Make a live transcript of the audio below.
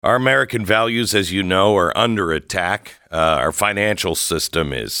Our American values, as you know, are under attack. Our financial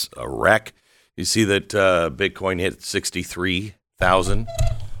system is a wreck. You see that Bitcoin hit 63,000.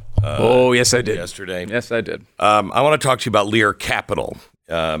 Yes, I did. Yesterday. Yes, I did. I want to talk to you about Lear Capital.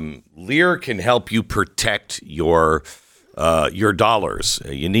 Lear can help you protect your dollars.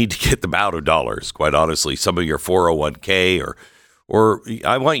 You need to get them out of dollars, quite honestly. Some of your 401k or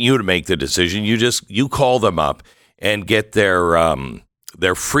I want you to make the decision. You call them up and get their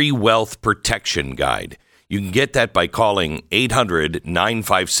free wealth protection guide. You can get that by calling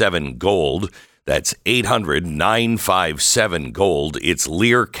 800-957-GOLD. That's 800-957-GOLD. It's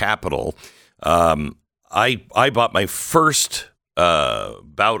Lear Capital. I bought my first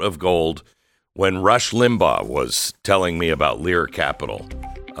bout of gold when Rush Limbaugh was telling me about Lear Capital.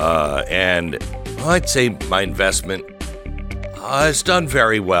 And I'd say my investment has done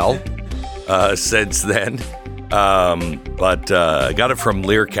very well since then. But I got it from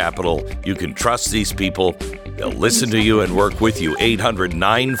Lear Capital. You can trust these people. They'll listen to you and work with you.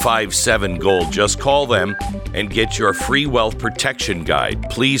 800-957-GOLD. Just call them and get your free wealth protection guide.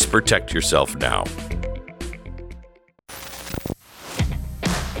 Please protect yourself now.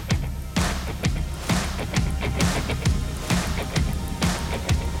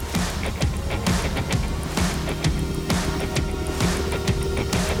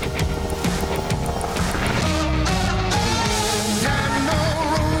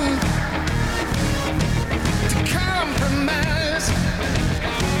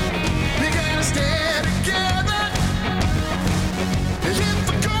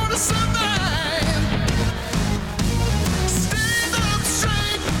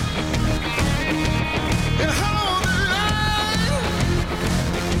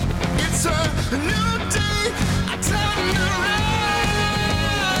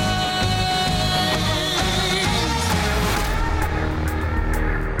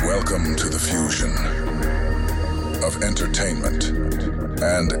 Welcome to the fusion of entertainment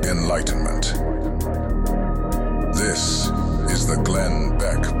and enlightenment. This is the Glenn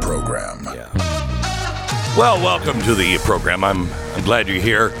Beck Program. Yeah. Well, welcome to the program. I'm glad you're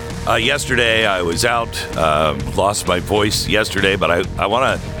here. Yesterday I was out, lost my voice yesterday, but I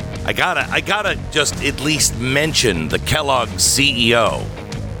gotta just at least mention the Kellogg's CEO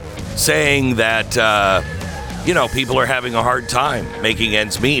saying that people are having a hard time making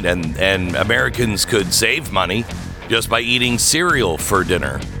ends meet, and Americans could save money just by eating cereal for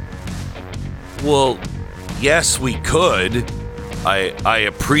dinner. Well, yes, we could. I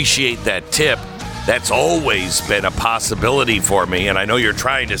appreciate that tip. That's always been a possibility for me, and I know you're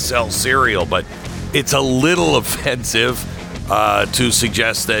trying to sell cereal, but it's a little offensive to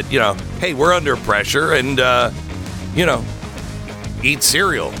suggest that, hey, we're under pressure and, eat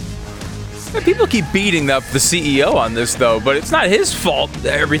cereal. People keep beating up the CEO on this, though, but it's not his fault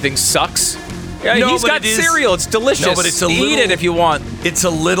that everything sucks. Yeah, no, he's got cereal. It's delicious. No, but it's Eat it if you want. It's a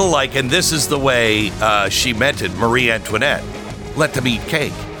little like, and this is the way she meant it, Marie Antoinette. Let them eat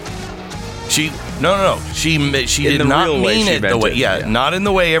cake. She did not mean it the way, not in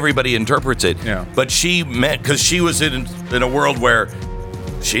the way everybody interprets it. Yeah. But she meant, because she was in a world where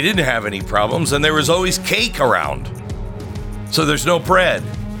she didn't have any problems, and there was always cake around. So there's no bread.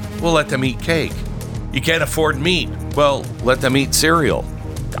 Well, let them eat cake. You can't afford meat. Well, let them eat cereal.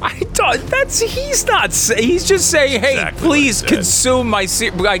 He's just saying, hey, exactly, please consume my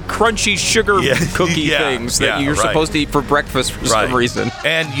crunchy sugar cookie things that you're supposed to eat for breakfast for some reason.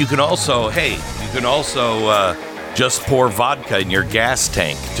 And you can also, just pour vodka in your gas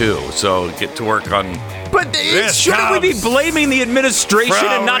tank, too. So get to work on... But shouldn't we be blaming the administration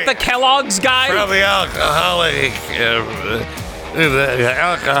and not the Kellogg's guy? From the alcoholic... the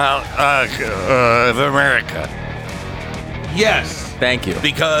alcohol of America. Yes. Thank you.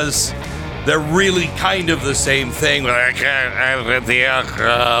 Because they're really kind of the same thing. I can't have the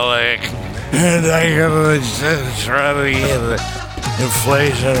alcoholic. And I have the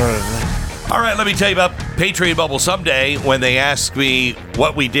inflation. All right, let me tell you about Patriot Bubble. Someday, when they ask me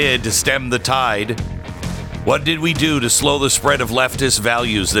what we did to stem the tide, what did we do to slow the spread of leftist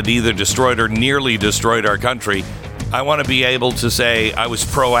values that either destroyed or nearly destroyed our country, I want to be able to say I was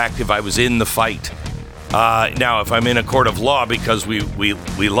proactive. I was in the fight. Now, if I'm in a court of law because we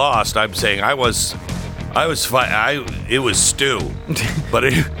lost, I'm saying it was stew.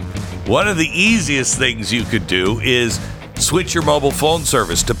 But one of the easiest things you could do is switch your mobile phone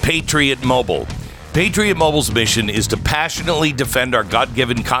service to Patriot Mobile. Patriot Mobile's mission is to passionately defend our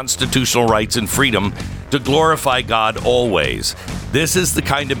God-given constitutional rights and freedom to glorify God always. This is the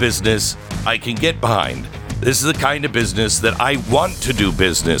kind of business I can get behind. This is the kind of business that I want to do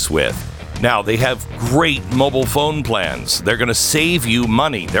business with. Now, they have great mobile phone plans. They're going to save you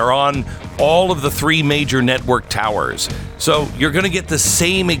money. They're on all of the 3 major network towers. So you're going to get the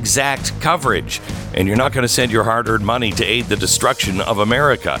same exact coverage, and you're not going to send your hard-earned money to aid the destruction of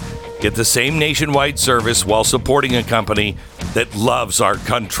America. Get the same nationwide service while supporting a company that loves our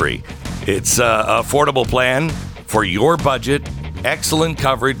country. It's an affordable plan for your budget, excellent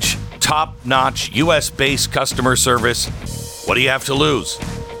coverage, top-notch U.S.-based customer service. What do you have to lose?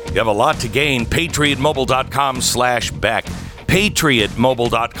 You have a lot to gain. PatriotMobile.com/Beck.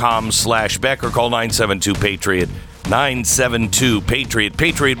 PatriotMobile.com/Beck or call 972-PATRIOT. 972-PATRIOT.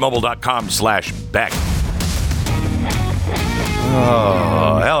 PatriotMobile.com/Beck.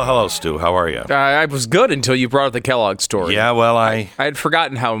 Oh, hello, Stu. How are you? I was good until you brought up the Kellogg story. Yeah, well, I had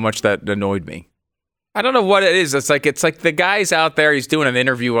forgotten how much that annoyed me. I don't know what it is. It's like the guy's out there. He's doing an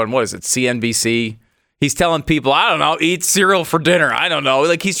interview on, what is it, CNBC? He's telling people, I don't know, eat cereal for dinner. I don't know.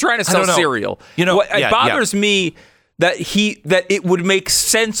 Like, he's trying to sell cereal. You know, it bothers me that it would make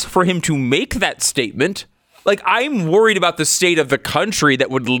sense for him to make that statement. Like, I'm worried about the state of the country that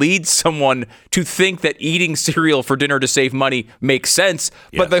would lead someone to think that eating cereal for dinner to save money makes sense.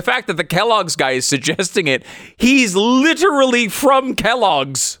 Yes. But the fact that the Kellogg's guy is suggesting it, he's literally from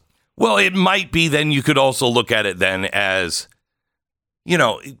Kellogg's. Well, it might be. Then you could also look at it then as,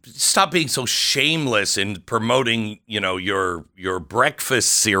 stop being so shameless in promoting, your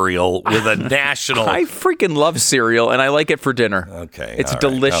breakfast cereal with a national. I freaking love cereal, and I like it for dinner. Okay. It's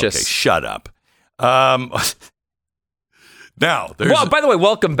delicious. Okay, shut up. Now, by the way,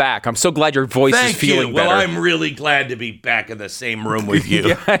 welcome back. I'm so glad your voice is feeling better. Well, I'm really glad to be back in the same room with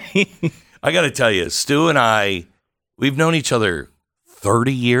you. I got to tell you, Stu and I, we've known each other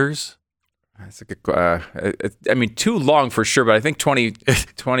 30 years. That's a good, too long for sure, but I think 20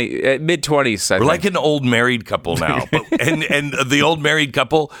 mid-20s. We're like an old married couple now. and the old married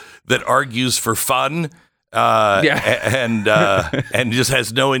couple that argues for fun. And just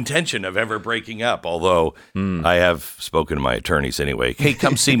has no intention of ever breaking up. Although I have spoken to my attorneys anyway. Hey,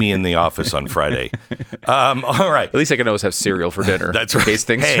 come see me in the office on Friday. All right. At least I can always have cereal for dinner. That's right. In case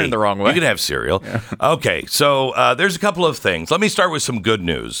things turn the wrong way. You can have cereal. Yeah. Okay. So there's a couple of things. Let me start with some good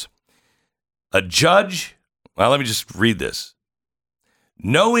news. A judge. Well, let me just read this.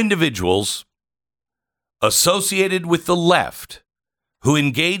 No individuals associated with the left who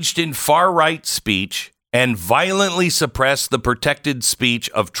engaged in far-right speech and violently suppressed the protected speech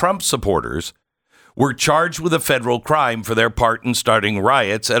of Trump supporters were charged with a federal crime for their part in starting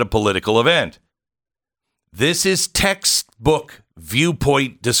riots at a political event. This is textbook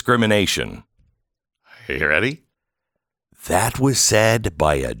viewpoint discrimination. Are you ready? That was said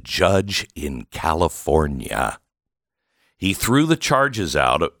by a judge in California. He threw the charges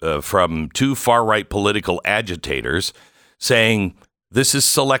out from 2 far-right political agitators, saying this is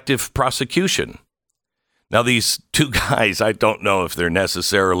selective prosecution. Now, these 2 guys, I don't know if they're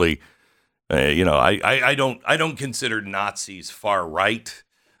necessarily, I don't consider Nazis far right,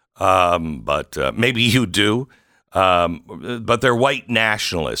 but maybe you do. But they're white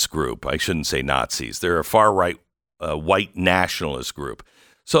nationalist group. I shouldn't say Nazis. They're a far right white nationalist group.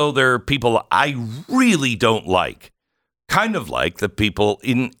 So they're people I really don't like, kind of like the people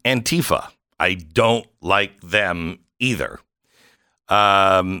in Antifa. I don't like them either.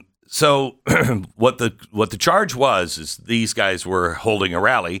 So what the charge was is these guys were holding a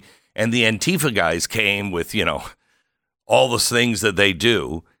rally, and the Antifa guys came with, all the things that they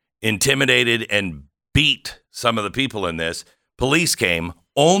do, intimidated and beat some of the people in this. Police came,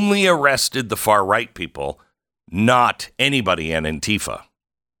 only arrested the far right people, not anybody in Antifa.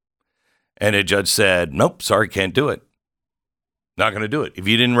 And a judge said, nope, sorry, can't do it. Not going to do it. If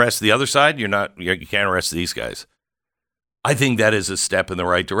you didn't arrest the other side, you can't arrest these guys. I think that is a step in the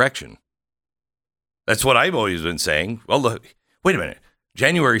right direction. That's what I've always been saying. Well, look, wait a minute.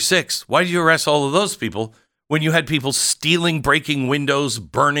 January 6th, why did you arrest all of those people when you had people stealing, breaking windows,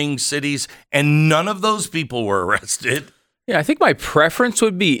 burning cities, and none of those people were arrested? Yeah, I think my preference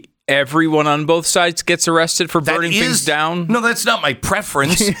would be everyone on both sides gets arrested for burning things down. No, that's not my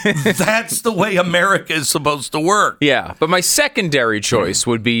preference. That's the way America is supposed to work. Yeah, but my secondary choice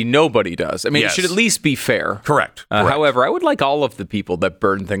would be nobody does. I mean, It should at least be fair. Correct. However, I would like all of the people that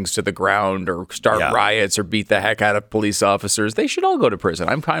burn things to the ground or start riots or beat the heck out of police officers. They should all go to prison.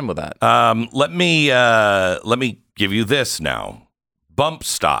 I'm fine with that. Let me give you this now. Bump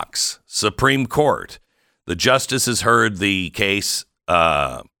stocks, Supreme Court. The justices heard the case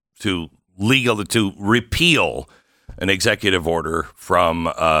to repeal an executive order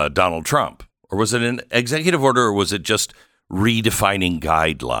from Donald Trump. Or was it an executive order, or was it just redefining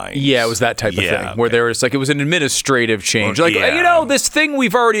guidelines. Yeah, it was that type of thing where there was it was an administrative change. This thing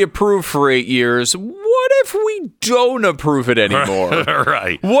we've already approved for 8 years, what if we don't approve it anymore?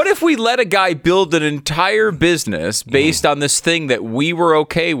 Right. What if we let a guy build an entire business based on this thing that we were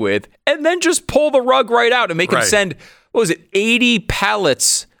okay with and then just pull the rug right out and make him send, 80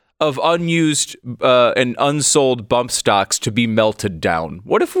 pallets of unused and unsold bump stocks to be melted down?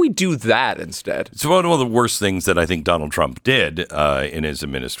 What if we do that instead? So one of the worst things that I think Donald Trump did in his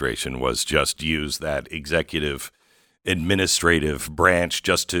administration was just use that executive administrative branch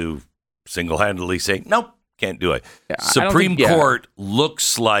just to single-handedly say, nope, can't do it. Yeah, Supreme Court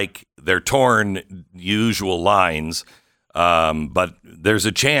looks like they're torn usual lines, but there's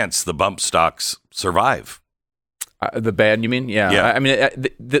a chance the bump stocks survive. The ban, you mean? Yeah. I mean,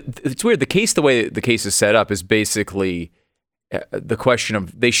 it's weird. The way the case is set up is basically the question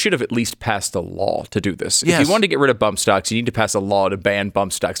of they should have at least passed a law to do this. Yes. If you want to get rid of bump stocks, you need to pass a law to ban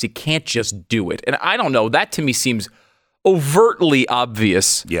bump stocks. You can't just do it. And I don't know. That to me seems overtly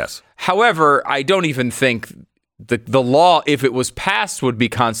obvious. Yes. However, I don't even think the law, if it was passed, would be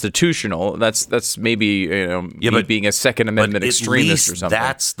constitutional. That's maybe me being a Second Amendment extremist or something.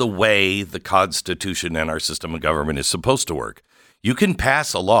 That's the way the Constitution and our system of government is supposed to work. You can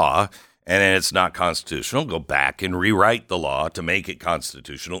pass a law and it's not constitutional. Go back and rewrite the law to make it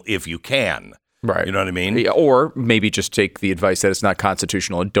constitutional if you can. Right. You know what I mean? Or maybe just take the advice that it's not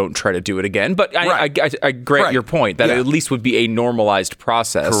constitutional and don't try to do it again. But I grant your point that it at least would be a normalized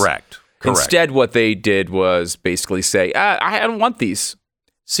process. Correct. Instead, what they did was basically say, I don't want these.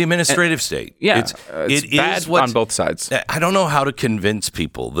 It's the administrative state. Yeah, it's bad on both sides. I don't know how to convince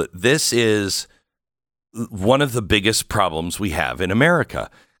people that this is one of the biggest problems we have in America.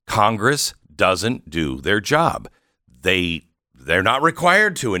 Congress doesn't do their job. They're not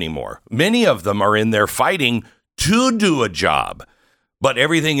required to anymore. Many of them are in there fighting to do a job, but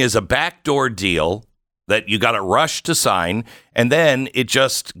everything is a backdoor deal that you got to rush to sign, and then it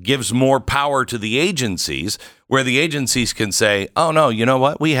just gives more power to the agencies, where the agencies can say, oh, no, you know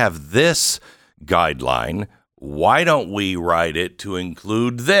what? We have this guideline. Why don't we write it to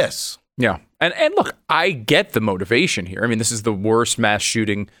include this? Yeah. And look, I get the motivation here. I mean, this is the worst mass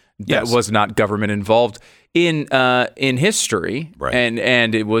shooting that was not government involved in history. Right.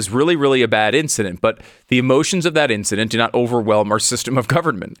 And it was really, really a bad incident. But the emotions of that incident do not overwhelm our system of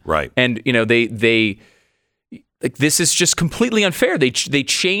government. Right. And, they this is just completely unfair. They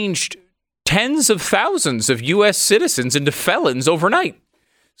changed tens of thousands of U.S. citizens into felons overnight.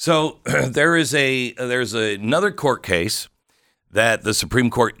 So there's another court case that the Supreme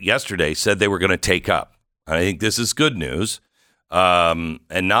Court yesterday said they were going to take up. I think this is good news, and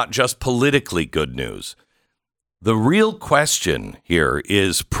not just politically good news. The real question here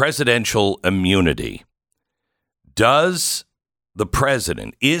is presidential immunity. Does the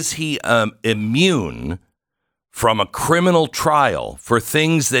president, is he immune from a criminal trial for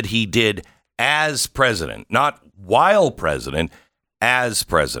things that he did as president, not while president, as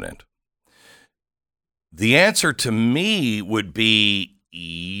president? The answer to me would be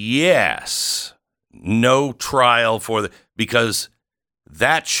yes. No trial because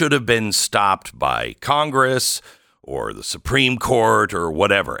that should have been stopped by Congress or the Supreme Court or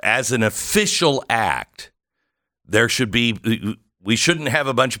whatever. As an official act, we shouldn't have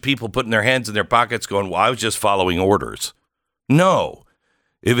a bunch of people putting their hands in their pockets going, well, I was just following orders. No.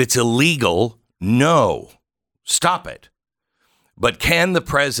 If it's illegal, no. Stop it. But can the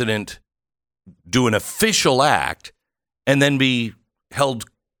president do an official act and then be held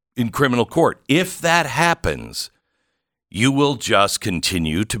in criminal court? If that happens, you will just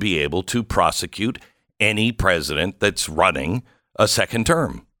continue to be able to prosecute any president that's running a second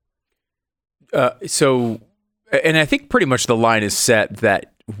term. And I think pretty much the line is set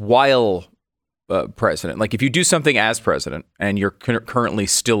that while president, like if you do something as president and you're currently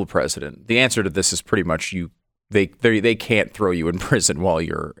still president, the answer to this is pretty much they can't throw you in prison while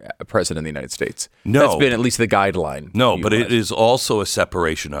you're a president of the United States. No. That's been at least the guideline. No, but it is also a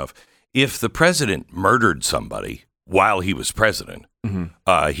separation of if the president murdered somebody while he was president,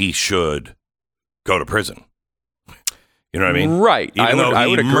 he should go to prison. You know what I mean? Right. Even though I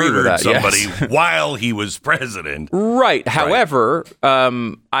would agree murdered with that, somebody yes. while he was president. Right. However,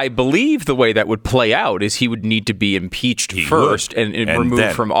 I believe the way that would play out is he would need to be impeached first and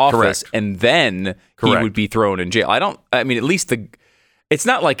removed from office, and then he would be thrown in jail. At least it's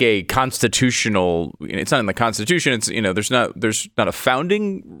not like a constitutional. It's not in the Constitution. It's there's not a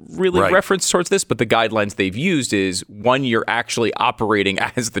founding reference towards this, but the guidelines they've used is when you're actually operating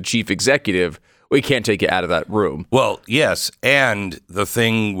as the chief executive, we can't take you out of that room. Well, yes, and the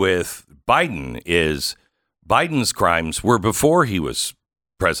thing with Biden is Biden's crimes were before he was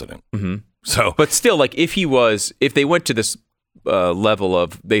president. Mm-hmm. So, but still, like if they went to this level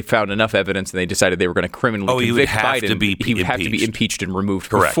of they found enough evidence and they decided they were going to criminally convict Biden, he would have to be impeached and removed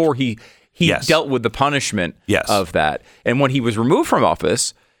before he dealt with the punishment of that. And when he was removed from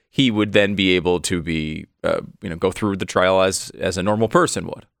office, he would then be able to be, go through the trial as a normal person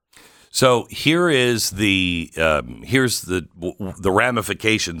would. So here is here's the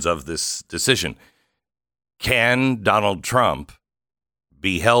ramifications of this decision. Can Donald Trump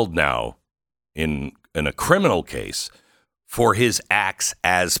be held now in a criminal case for his acts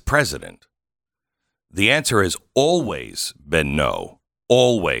as president? The answer has always been no.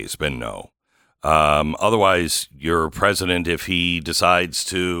 Always been no. Otherwise, you're president if he decides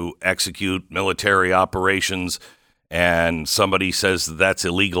to execute military operations and somebody says that's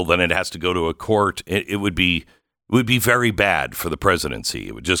illegal, then it has to go to a court. It would be very bad for the presidency.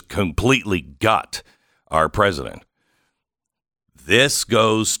 It would just completely gut our president. This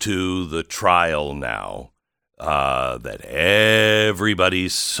goes to the trial now that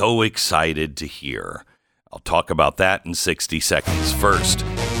everybody's so excited to hear. I'll talk about that in 60 seconds. First,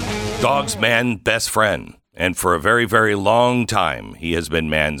 dog's man's best friend. And for a very, very long time, he has been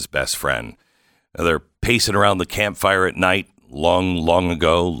man's best friend. Now, they're pacing around the campfire at night long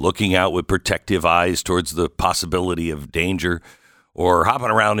ago, looking out with protective eyes towards the possibility of danger, or hopping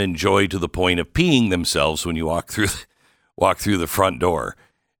around in joy to the point of peeing themselves when you walk through the front door.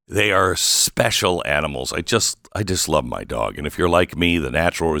 They are special animals. I just love my dog. And if you're like me, the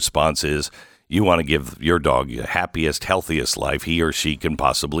natural response is you want to give your dog the happiest, healthiest life he or she can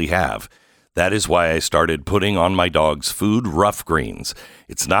possibly have. That is why I started putting on my dog's food Rough Greens.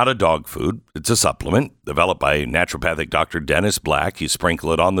 It's not a dog food. It's a supplement developed by naturopathic Dr. Dennis Black. You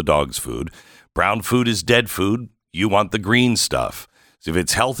sprinkle it on the dog's food. Brown food is dead food. You want the green stuff. So if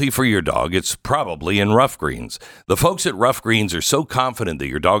it's healthy for your dog, it's probably in Rough Greens. The folks at Rough Greens are so confident that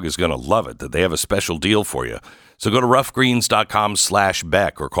your dog is going to love it that they have a special deal for you. So go to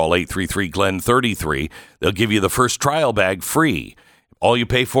roughgreens.com/Beck or call 833-GLEN-33. They'll give you the first trial bag free. All you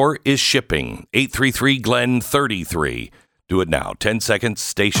pay for is shipping. 833-GLEN-33. Do it now. 10 seconds,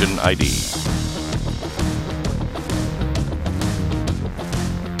 station ID.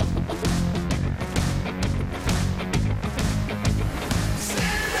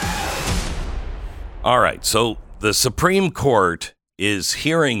 All right, so the Supreme Court is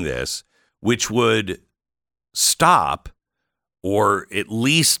hearing this, which would stop, or at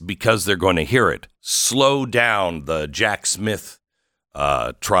least because they're going to hear it, slow down the Jack Smith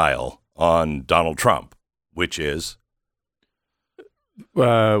trial on Donald Trump, which trial?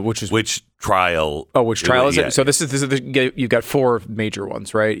 Oh, which trial is yeah. it? So this is you've got four major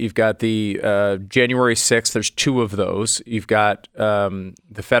ones, right? You've got the January 6th. There's two of those. You've got the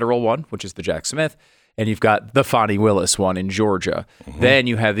federal one, which is the Jack Smith, and you've got the Fonnie Willis one in Georgia. Mm-hmm. Then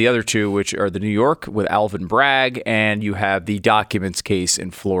you have the other two, which are the New York with Alvin Bragg, and you have the documents case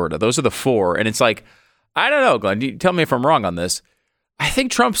in Florida. Those are the four. And it's like, I don't know, Glenn. You tell me if I'm wrong on this. I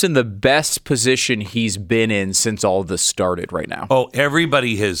think Trump's in the best position he's been in since all of this started right now. Oh,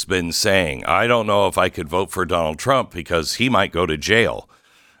 everybody has been saying, I don't know if I could vote for Donald Trump because he might go to jail.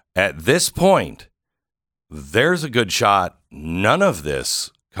 At this point, there's a good shot none of this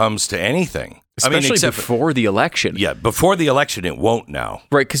comes to anything. Especially before the election. Yeah, before the election, it won't now.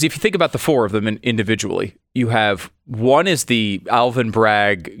 Right, because if you think about the four of them individually, you have one is the Alvin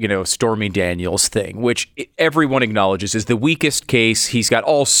Bragg, Stormy Daniels thing, which everyone acknowledges is the weakest case. He's got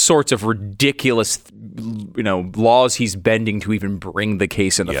all sorts of ridiculous, laws he's bending to even bring the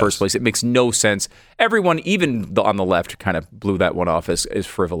case in the first place. It makes no sense. Everyone, even on the left, kind of blew that one off as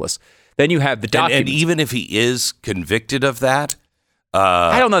frivolous. Then you have the documents. And even if he is convicted of that,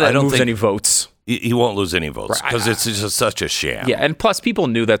 I don't know that moves any votes. He won't lose any votes because it's just such a sham. Yeah, and plus people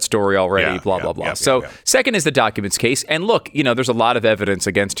knew that story already, blah, blah. So second is the documents case. And look, there's a lot of evidence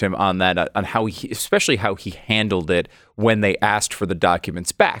against him on that, on how especially how he handled it when they asked for the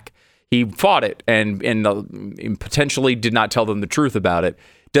documents back. He fought it and potentially did not tell them the truth about it.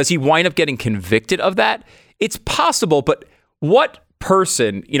 Does he wind up getting convicted of that? It's possible, but what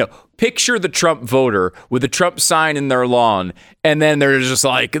person, picture the Trump voter with the Trump sign in their lawn, and then they're just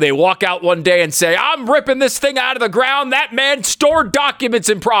like, they walk out one day and say, I'm ripping this thing out of the ground. That man stored documents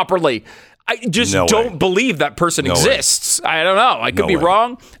improperly. I just don't believe that person exists. I don't know. I could be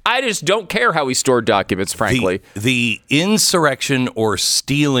wrong. I just don't care how he stored documents, frankly. The insurrection or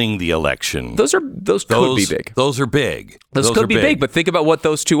stealing the election. Those could be big. Those are big. Those could be big, but think about what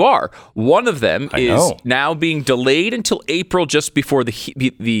those two are. One of them is now being delayed until April, just before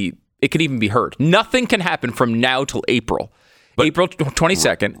it could even be heard. Nothing can happen from now till April. April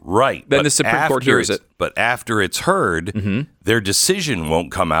 22nd. Right. Then the Supreme Court hears it. But after it's heard, their decision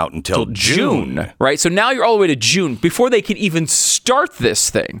won't come out until June. Right. So now you're all the way to June before they can even start this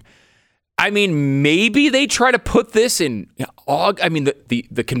thing. I mean, maybe they try to put this in August. I mean,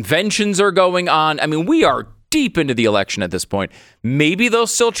 the conventions are going on. I mean, we are deep into the election at this point. Maybe they'll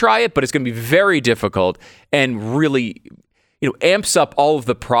still try it, but it's going to be very difficult and really amps up all of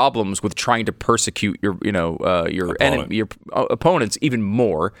the problems with trying to persecute your opponents even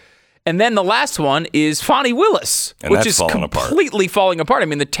more. And then the last one is Fani Willis, which is completely falling apart. I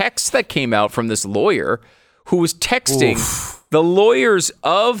mean, the text that came out from this lawyer who was texting the lawyers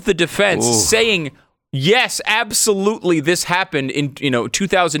of the defense saying, yes, absolutely, this happened in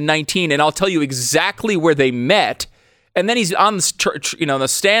 2019, and I'll tell you exactly where they met. And then he's on the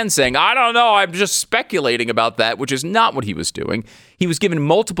stand saying, I don't know, I'm just speculating about that, which is not what he was doing. He was given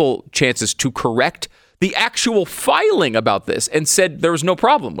multiple chances to correct the actual filing about this and said there was no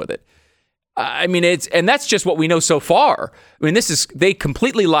problem with it. I mean, and that's just what we know so far. I mean, they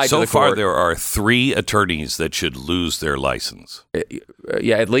completely lied to the court. So far, there are 3 attorneys that should lose their license.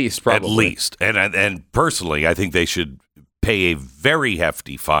 Yeah, at least, probably. At least. And personally, I think they should pay a very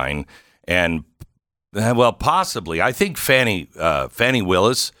hefty fine and possibly. I think Fani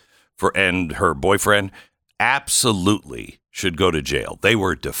Willis and her boyfriend absolutely should go to jail. They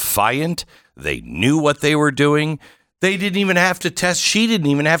were defiant. They knew what they were doing. They didn't even have to test. She didn't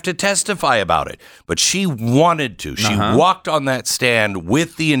even have to testify about it, but she wanted to. She walked on that stand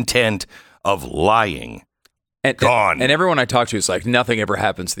with the intent of lying. Gone. And everyone I talk to is like, nothing ever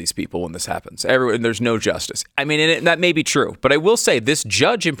happens to these people when this happens. There's no justice. I mean, and that may be true, but I will say this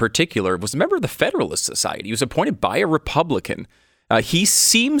judge in particular was a member of the Federalist Society. He was appointed by a Republican. He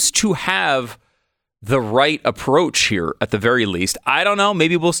seems to have the right approach here at the very least. I don't know.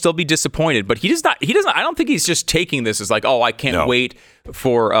 Maybe we'll still be disappointed, but he doesn't. I don't think he's just taking this as like, oh, I can't wait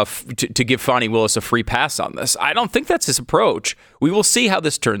for to give Fani Willis a free pass on this. I don't think that's his approach. We will see how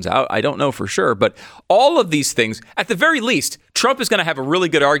this turns out. I don't know for sure, but all of these things, at the very least, Trump is going to have a really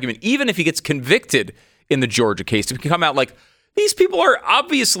good argument, even if he gets convicted in the Georgia case, to come out like, these people are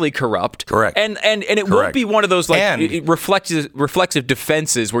obviously corrupt. Correct. And it won't be one of those like reflexive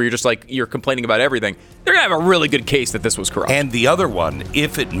defenses where you're just like, you're complaining about everything. They're going to have a really good case that this was corrupt. And the other one,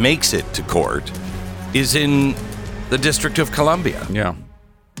 if it makes it to court, is in the District of Columbia. Yeah.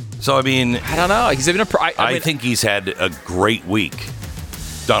 So, I mean, I don't know. He's even I think he's had a great week.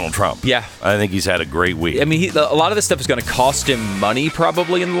 Donald Trump. Yeah. I think he's had a great week. I mean, a lot of this stuff is going to cost him money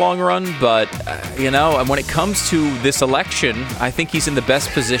probably in the long run. But, and when it comes to this election, I think he's in the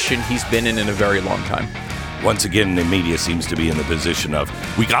best position he's been in a very long time. Once again, the media seems to be in the position of,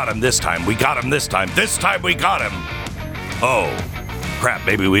 we got him this time, we got him this time we got him. Oh, crap,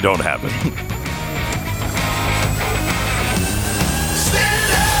 maybe we don't have him.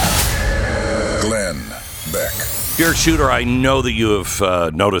 Glenn Beck. Dear Shooter, I know that you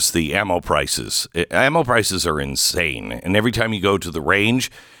have noticed the ammo prices. Ammo prices are insane. And every time you go to the range,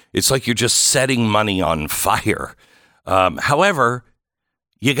 it's like you're just setting money on fire. However,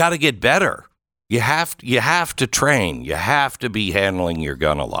 you got to get better. You have to train. You have to be handling your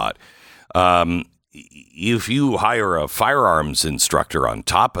gun a lot. If you hire a firearms instructor on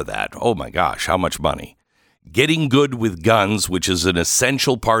top of that, oh my gosh, how much money? Getting good with guns, which is an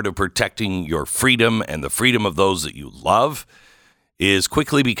essential part of protecting your freedom and the freedom of those that you love, is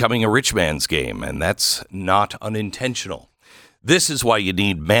quickly becoming a rich man's game, and that's not unintentional. This is why you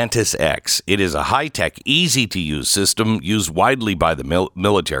need Mantis X. It is a high-tech, easy-to-use system used widely by the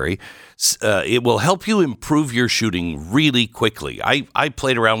military. It will help you improve your shooting really quickly. I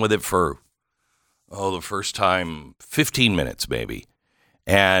played around with it for, the first time, 15 minutes maybe.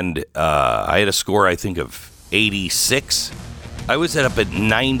 And I had a score, I think, of 86. I was up at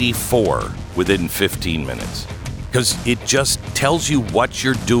 94 within 15 minutes because it just tells you what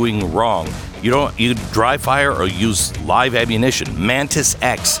you're doing wrong. You dry fire or use live ammunition. Mantis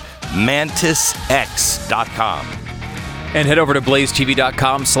X, MantisX.com. And head over to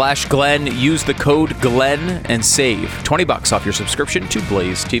blazetv.com/Glenn. Use the code Glenn and save $20 off your subscription to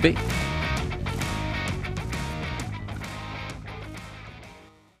Blaze TV.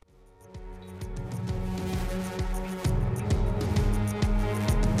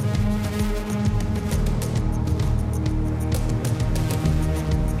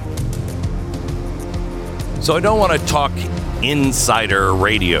 So I don't want to talk insider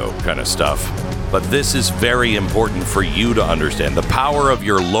radio kind of stuff, but this is very important for you to understand. The power of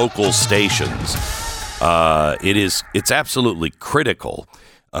your local stations, it's absolutely critical.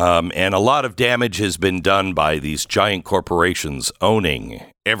 And a lot of damage has been done by these giant corporations owning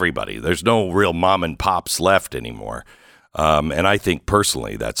everybody. There's no real mom and pops left anymore. And I think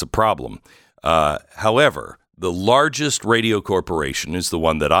personally that's a problem. However, the largest radio corporation is the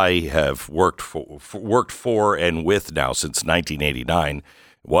one that I have worked for and with now since 1989. It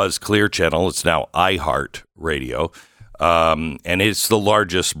was Clear Channel. It's now iHeart Radio. And it's the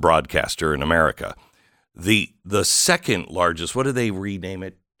largest broadcaster in America. The second largest, what do they rename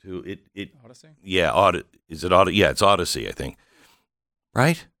it to? Odyssey? Yeah, is it Odyssey? Yeah, it's Odyssey, I think.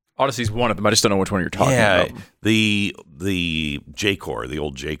 Right? Odyssey's one of them. I just don't know which one you're talking about. The J-Core, the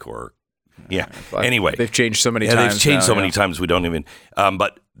old J-Core. Yeah. Anyway, they've changed so many times. They've changed so many times we don't even.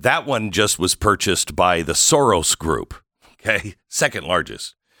 But that one just was purchased by the Soros Group. Okay, second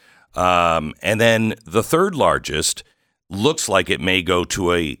largest, and then the third largest looks like it may go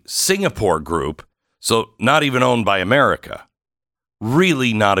to a Singapore group. So not even owned by America.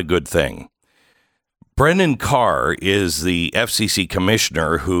 Really not a good thing. Brendan Carr is the FCC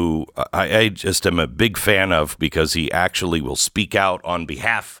commissioner who I just am a big fan of because he actually will speak out on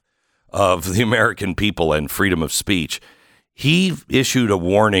behalf of the American people and freedom of speech. He issued a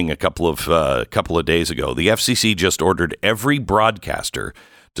warning a couple of days ago. The FCC just ordered every broadcaster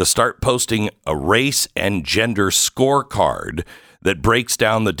to start posting a race and gender scorecard that breaks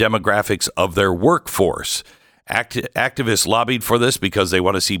down the demographics of their workforce. Activists lobbied for this because they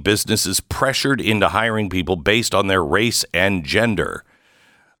want to see businesses pressured into hiring people based on their race and gender.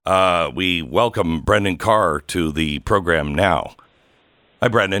 We welcome Brendan Carr to the program now. Hi,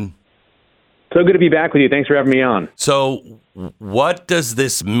 Brendan. So good to be back with you. Thanks for having me on. So what does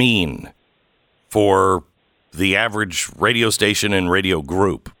this mean for the average radio station and radio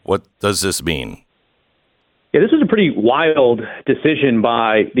group? What does this mean? Yeah, this is a pretty wild decision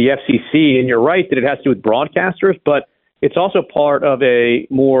by the FCC, and you're right that it has to do with broadcasters, but it's also part of a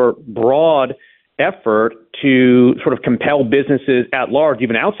more broad effort to sort of compel businesses at large,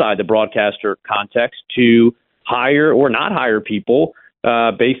 even outside the broadcaster context, to hire or not hire people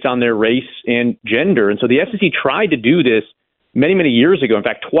based on their race and gender. And so the FCC tried to do this many, many years ago. In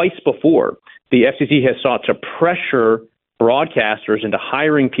fact, twice before, the FCC has sought to pressure broadcasters into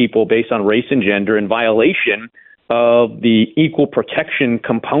hiring people based on race and gender in violation of the equal protection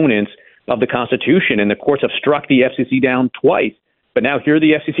components of the Constitution. And the courts have struck the FCC down twice. But now here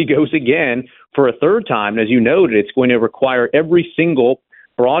the FCC goes again for a third time. And as you noted, it's going to require every single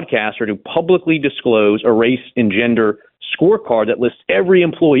broadcaster to publicly disclose a race and gender scorecard that lists every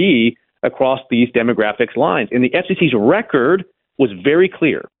employee across these demographics lines. And the FCC's record was very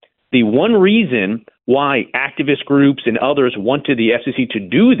clear. The one reason why activist groups and others wanted the FCC to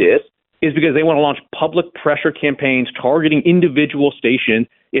do this is because they want to launch public pressure campaigns targeting individual stations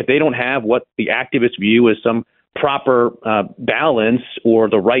if they don't have what the activists view as some proper balance or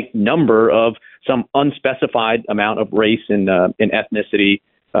the right number of some unspecified amount of race and ethnicity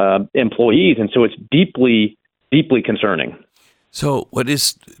employees. And so it's deeply, deeply concerning. So what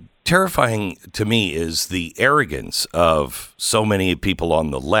is terrifying to me is the arrogance of so many people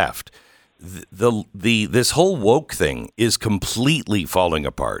on the left. This whole woke thing is completely falling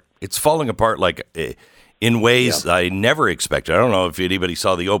apart. It's falling apart like in ways I never expected. I don't know if anybody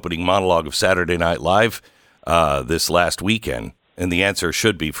saw the opening monologue of Saturday Night Live this last weekend, and the answer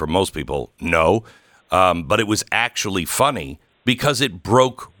should be for most people no. But it was actually funny because it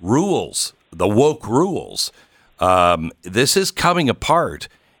broke rules, the woke rules. This is coming apart,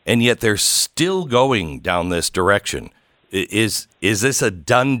 and yet they're still going down this direction. Is this a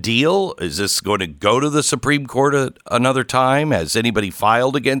done deal? Is this going to go to the Supreme Court another time? Has anybody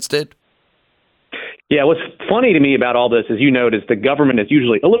filed against it? Yeah, what's funny to me about all this, as you note, is the government is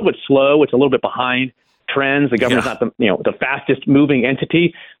usually a little bit slow. It's a little bit behind trends. The government's not the fastest moving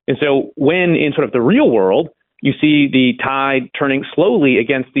entity. And so when in sort of the real world, you see the tide turning slowly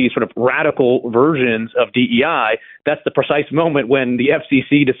against these sort of radical versions of DEI, that's the precise moment when the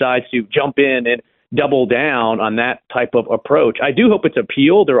FCC decides to jump in and double down on that type of approach. I do hope it's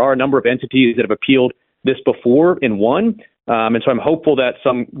appealed. There are a number of entities that have appealed this before and won. And so I'm hopeful that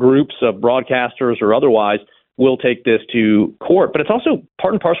some groups of broadcasters or otherwise will take this to court. But it's also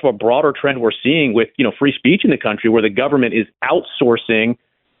part and parcel of a broader trend we're seeing with, free speech in the country, where the government is outsourcing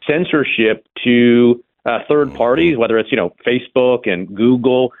censorship to third parties, whether it's, Facebook and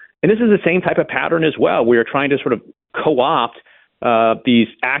Google. And this is the same type of pattern as well. We are trying to sort of co-opt these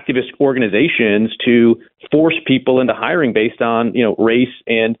activist organizations to force people into hiring based on, race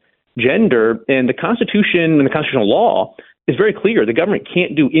and gender. And the Constitution and the constitutional law is very clear. The government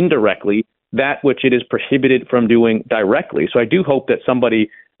can't do indirectly that which it is prohibited from doing directly. So I do hope that somebody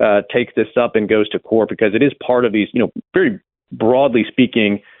takes this up and goes to court, because it is part of these, very broadly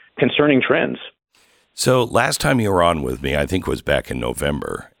speaking, concerning trends. So last time you were on with me, I think was back in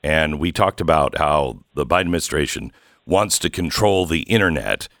November, and we talked about how the Biden administration wants to control the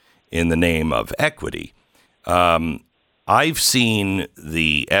internet in the name of equity. I've seen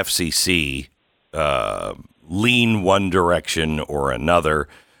the FCC lean one direction or another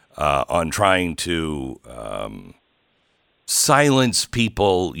on trying to silence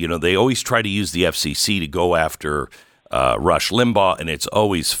people. You know, they always try to use the FCC to go after Rush Limbaugh, and it's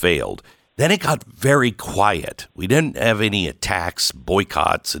always failed. Then it got very quiet. We didn't have any attacks,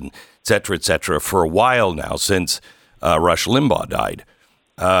 boycotts, and et cetera, for a while now since Rush Limbaugh died.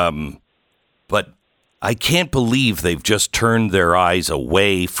 But I can't believe they've just turned their eyes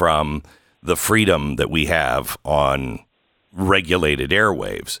away from the freedom that we have on regulated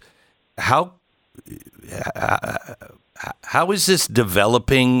airwaves. How is this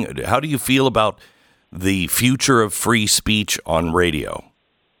developing? How do you feel about the future of free speech on radio?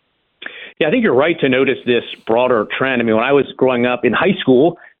 Yeah, I think you're right to notice this broader trend. I mean, when I was growing up in high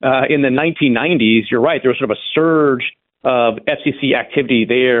school in the 1990s, you're right, there was sort of a surge of FCC activity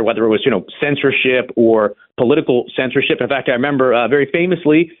there, whether it was, censorship or political censorship. In fact, I remember very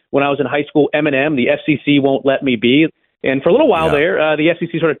famously when I was in high school, Eminem, the FCC won't let me be. And for a little while there, the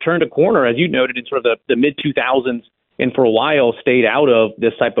FCC sort of turned a corner, as you noted, in sort of the mid-2000s, and for a while stayed out of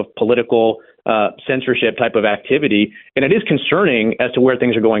this type of political censorship type of activity. And it is concerning as to where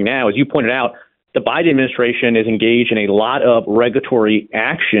things are going now. As you pointed out, the Biden administration is engaged in a lot of regulatory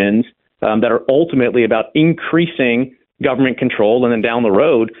actions that are ultimately about increasing government control and then down the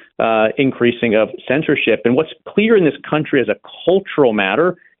road, increasing of censorship. And what's clear in this country as a cultural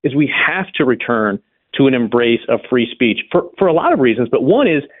matter is we have to return to an embrace of free speech for a lot of reasons. But one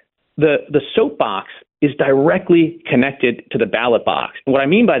is the soapbox is directly connected to the ballot box. And what I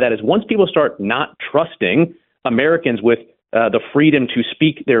mean by that is once people start not trusting Americans with the freedom to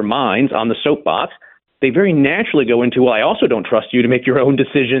speak their minds on the soapbox, they very naturally go into, well, I also don't trust you to make your own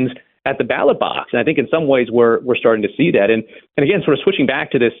decisions at the ballot box. And I think in some ways we're starting to see that. And again, sort of switching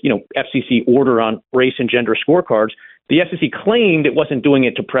back to this, FCC order on race and gender scorecards, the FCC claimed it wasn't doing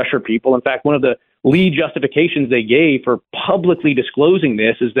it to pressure people. In fact, one of the lead justifications they gave for publicly disclosing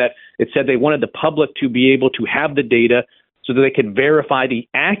this is that it said they wanted the public to be able to have the data so that they could verify the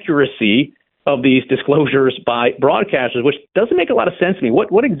accuracy of these disclosures by broadcasters, which doesn't make a lot of sense to me.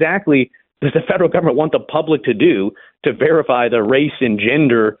 What exactly does the federal government want the public to do to verify the race and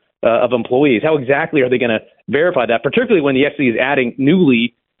gender of employees? How exactly are they going to verify that, particularly when the FCC is adding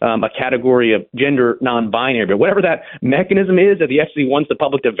newly a category of gender non-binary? But whatever that mechanism is that the FCC wants the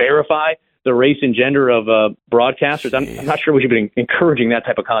public to verify the race and gender of broadcasters, I'm not sure we should be encouraging that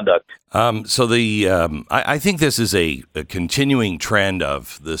type of conduct. I think this is a continuing trend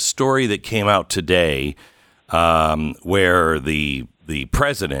of the story that came out today, where the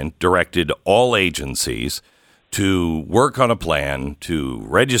president directed all agencies to work on a plan to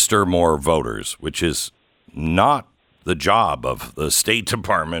register more voters, which is not the job of the State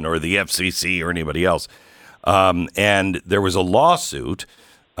Department or the FCC or anybody else. And there was a lawsuit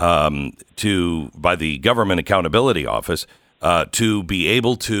by the Government Accountability Office to be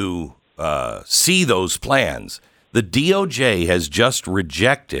able to see those plans. The DOJ has just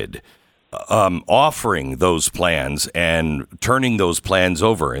rejected offering those plans and turning those plans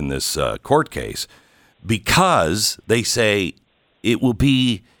over in this court case because they say it will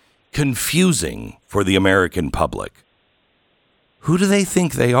be confusing for the American public. Who do they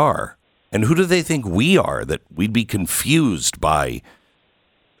think they are? And who do they think we are that we'd be confused by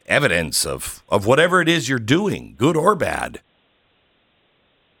evidence of whatever it is you're doing, good or bad?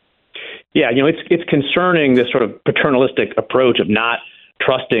 Yeah, it's concerning, this sort of paternalistic approach of not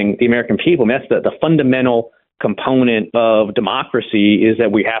trusting the American people. I mean, that's the fundamental component of democracy, is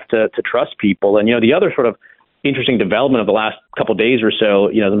that we have to trust people. And, the other sort of interesting development of the last couple of days or so,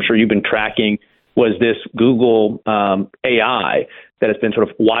 as I'm sure you've been tracking, was this Google AI that has been sort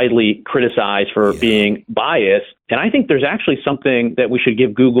of widely criticized for being biased. And I think there's actually something that we should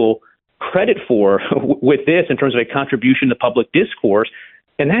give Google credit for with this in terms of a contribution to public discourse,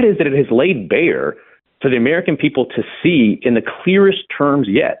 and that is that it has laid bare for the American people to see in the clearest terms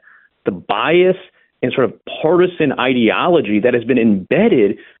yet the bias and sort of partisan ideology that has been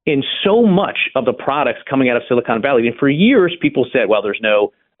embedded in so much of the products coming out of Silicon Valley. And for years, people said, well, there's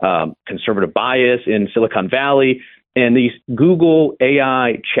no conservative bias in Silicon Valley. And these Google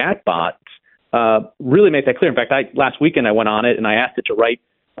AI chatbots really make that clear. In fact, last weekend I went on it and I asked it to write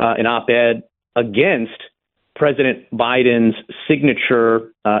an op-ed against President Biden's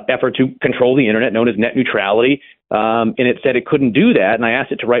signature effort to control the internet, known as net neutrality. And it said it couldn't do that. And I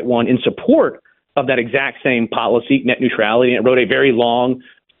asked it to write one in support of that exact same policy, net neutrality. And it wrote a very long,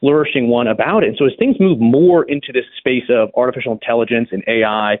 flourishing one about it. And so as things move more into this space of artificial intelligence and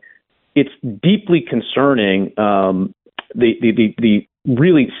AI, it's deeply concerning, the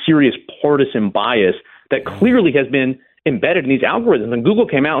really serious partisan bias that clearly has been embedded in these algorithms. And Google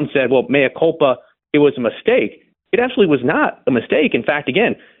came out and said, well, mea culpa, it was a mistake. It actually was not a mistake. In fact,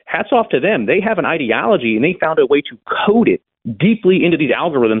 again, hats off to them. They have an ideology, and they found a way to code it deeply into these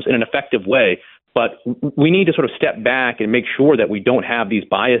algorithms in an effective way. But we need to sort of step back and make sure that we don't have these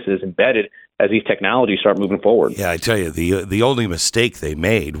biases embedded as these technologies start moving forward. Yeah, I tell you, the only mistake they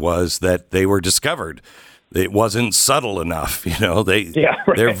made was that they were discovered. It wasn't subtle enough.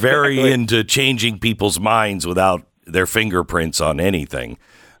 They're very exactly. into changing people's minds without their fingerprints on anything.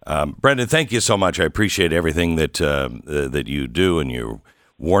 Brendan, thank you so much. I appreciate everything that you do and you're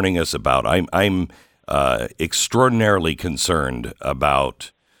warning us about. I'm extraordinarily concerned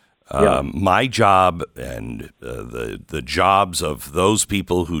about my job and the jobs of those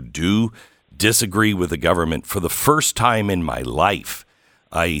people who do disagree with the government. For the first time in my life,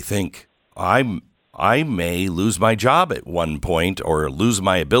 I think I may lose my job at one point or lose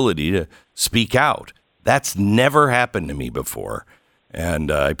my ability to speak out. That's never happened to me before. And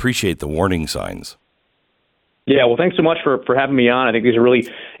I appreciate the warning signs. Yeah, well, thanks so much for having me on. I think these are really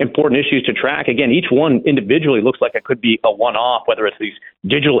important issues to track. Again, each one individually looks like it could be a one-off, whether it's these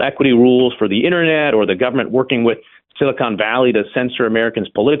digital equity rules for the internet or the government working with Silicon Valley to censor Americans'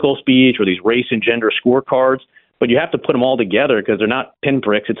 political speech or these race and gender scorecards. But you have to put them all together because they're not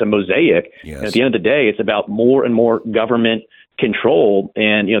pinpricks. It's a mosaic. Yes. And at the end of the day, it's about more and more government control.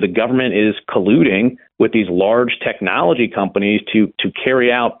 And, the government is colluding with these large technology companies to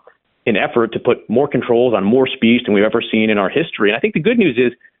carry out an effort to put more controls on more speech than we've ever seen in our history. And I think the good news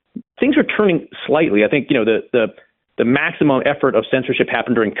is things are turning slightly. I think, the maximum effort of censorship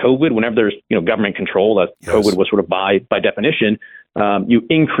happened during COVID. Whenever there's, government control, as Yes. COVID was sort of by definition, you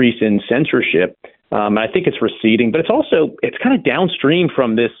increase in censorship. And I think it's receding, but it's kind of downstream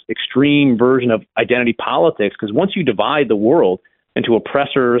from this extreme version of identity politics, because once you divide the world into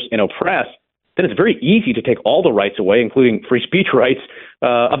oppressors and oppressed, then it's very easy to take all the rights away, including free speech rights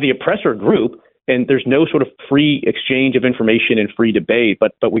of the oppressor group. And there's no sort of free exchange of information and free debate.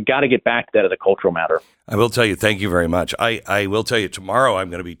 But we got to get back to that as a cultural matter. I will tell you, thank you very much. I will tell you tomorrow I'm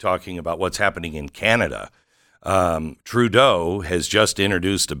going to be talking about what's happening in Canada. Trudeau has just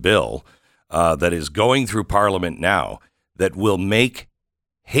introduced a bill that is going through Parliament now that will make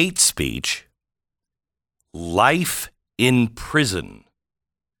hate speech life in prison.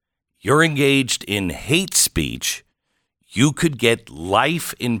 You're engaged in hate speech, you could get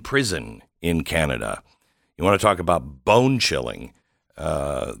life in prison in Canada. You want to talk about bone chilling?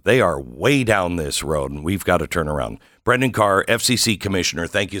 They are way down this road, and we've got to turn around. Brendan Carr, FCC Commissioner,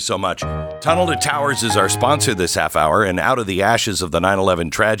 thank you so much. Tunnel to Towers is our sponsor this half hour, and out of the ashes of the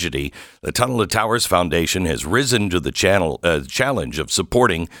 9/11 tragedy, the Tunnel to Towers Foundation has risen to the challenge of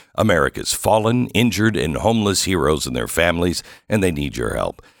supporting America's fallen, injured, and homeless heroes and their families, and they need your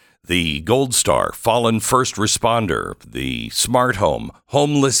help. The Gold Star, Fallen First Responder, the Smart Home,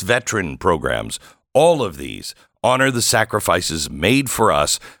 Homeless Veteran programs, all of these honor the sacrifices made for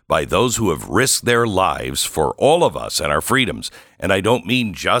us by those who have risked their lives for all of us and our freedoms. And I don't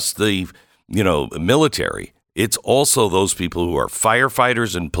mean just the, military. It's also those people who are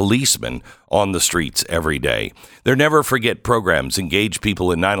firefighters and policemen on the streets every day. Their Never Forget programs engage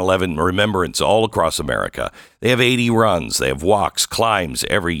people in 9/11 remembrance all across America. They have 80 runs. They have walks, climbs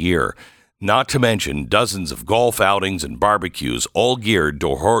every year. Not to mention dozens of golf outings and barbecues, all geared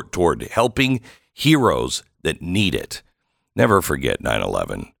toward helping heroes that need it. Never forget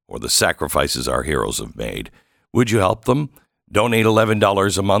 9/11 or the sacrifices our heroes have made. Would you help them? Donate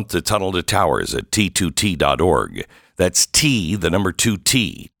 $11 a month to Tunnel to Towers at T2T.org. That's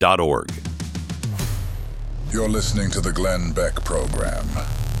T2T.org. You're listening to the Glenn Beck Program.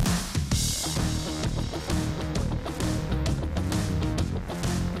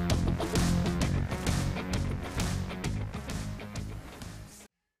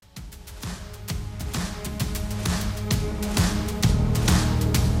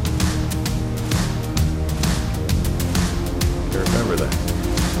 Remember that.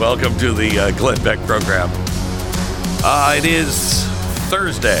 Welcome to the Glenn Beck Program. It is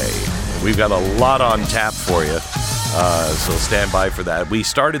Thursday. We've got a lot on tap for you, so stand by for that. We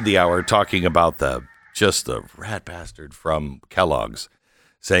started the hour talking about the rat bastard from Kellogg's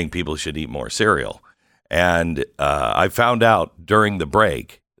saying people should eat more cereal. And I found out during the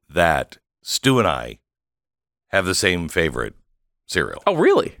break that Stu and I have the same favorite cereal. Oh,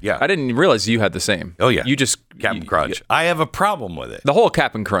 really? Yeah. I didn't realize you had the same. Oh, yeah. You just... Captain Crunch. I have a problem with it. The whole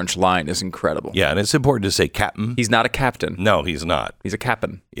Captain Crunch line is incredible. Yeah, and it's important to say Captain. He's not a captain. No, he's not. He's a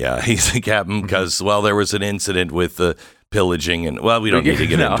captain. Yeah, he's a captain because, well, there was an incident with the pillaging, and well, we don't need to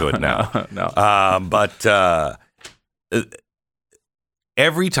get into it now. No. But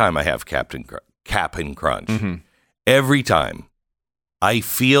every time I have Cap'n Crunch, every time I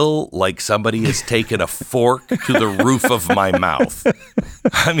feel like somebody has taken a fork to the roof of my mouth.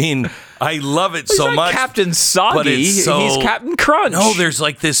 I mean, I love it so much. Captain Soggy. But it's so, he's Captain Crunch. No, there's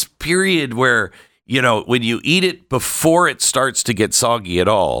like this period where, when you eat it before it starts to get soggy at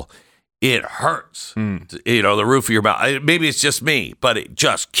all, it hurts. The roof of your mouth. Maybe it's just me, but it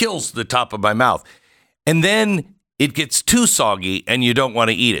just kills the top of my mouth. And then it gets too soggy and you don't want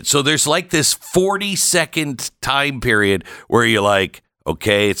to eat it. So there's like this 40-second time period where you're like,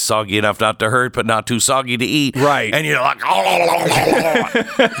 okay, it's soggy enough not to hurt, but not too soggy to eat. Right. And you're like,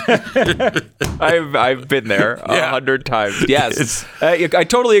 I've been there 100 times. Yes. I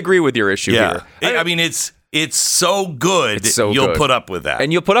totally agree with your issue here. I mean, it's so good. It's so you'll good. put up with that.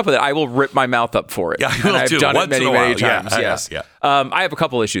 And you'll put up with it. I will rip my mouth up for it. Yeah, I will I've too. done Once it many, in a while. many times. Yes. Yeah. I have a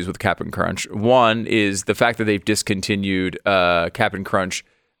couple issues with Cap'n Crunch. One is the fact that they've discontinued Cap'n Crunch.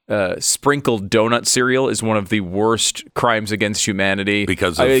 Sprinkled donut cereal is one of the worst crimes against humanity.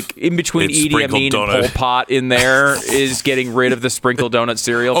 Because of in between Idi Amin and Pol Pot in there is getting rid of the sprinkled donut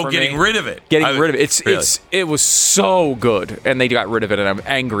cereal. Oh, getting rid of it. Getting rid of it. It was so good, and they got rid of it, and I'm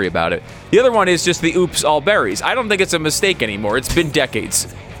angry about it. The other one is just the oops all berries. I don't think it's a mistake anymore. It's been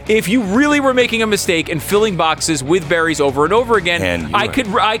decades. If you really were making a mistake and filling boxes with berries over and over again, I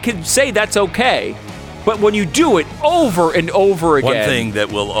could say that's okay. But when you do it over and over again... One thing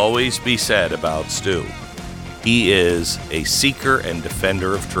that will always be said about Stu, he is a seeker and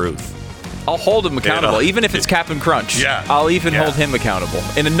defender of truth. I'll hold him accountable, even if it's Cap'n Crunch. Yeah. I'll even hold him accountable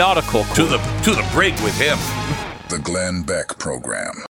in a nautical court. To the brig with him. The Glenn Beck Program.